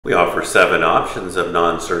We offer 7 options of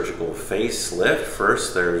non-surgical facelift.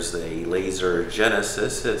 First, there's a laser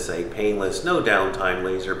genesis. It's a painless, no downtime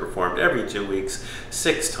laser performed every 2 weeks,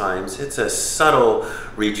 6 times. It's a subtle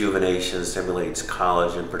rejuvenation, stimulates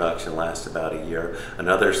collagen production, lasts about a year.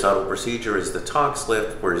 Another subtle procedure is the Tox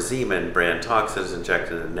lift, where Zeman brand toxin is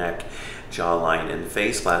injected in the neck, jawline, and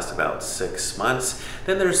face, lasts about 6 months.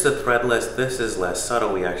 Then there's the threadless. This is less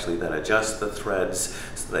subtle. We actually then adjust the threads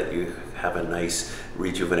so that you have a nice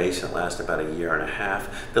rejuvenation that lasts about a year and a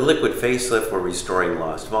half. The liquid facelift, we're restoring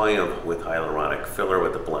lost volume with hyaluronic filler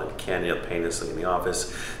with a blunt cannula painlessly in the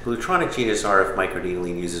office. The Lutronic Genius RF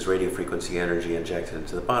microneedling uses radiofrequency energy injected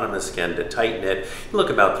into the bottom of the skin to tighten it. You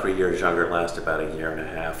look about 3 years younger, lasts about a year and a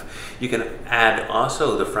half. You can add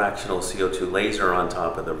also the fractional CO2 laser on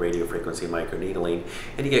top of the radiofrequency microneedling,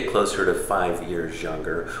 and you get closer to 5 years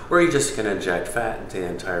younger, or you just can inject fat into the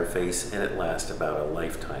entire face and it lasts about a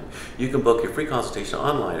lifetime. You can book your free consultation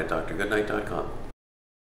online at drgoodnight.com.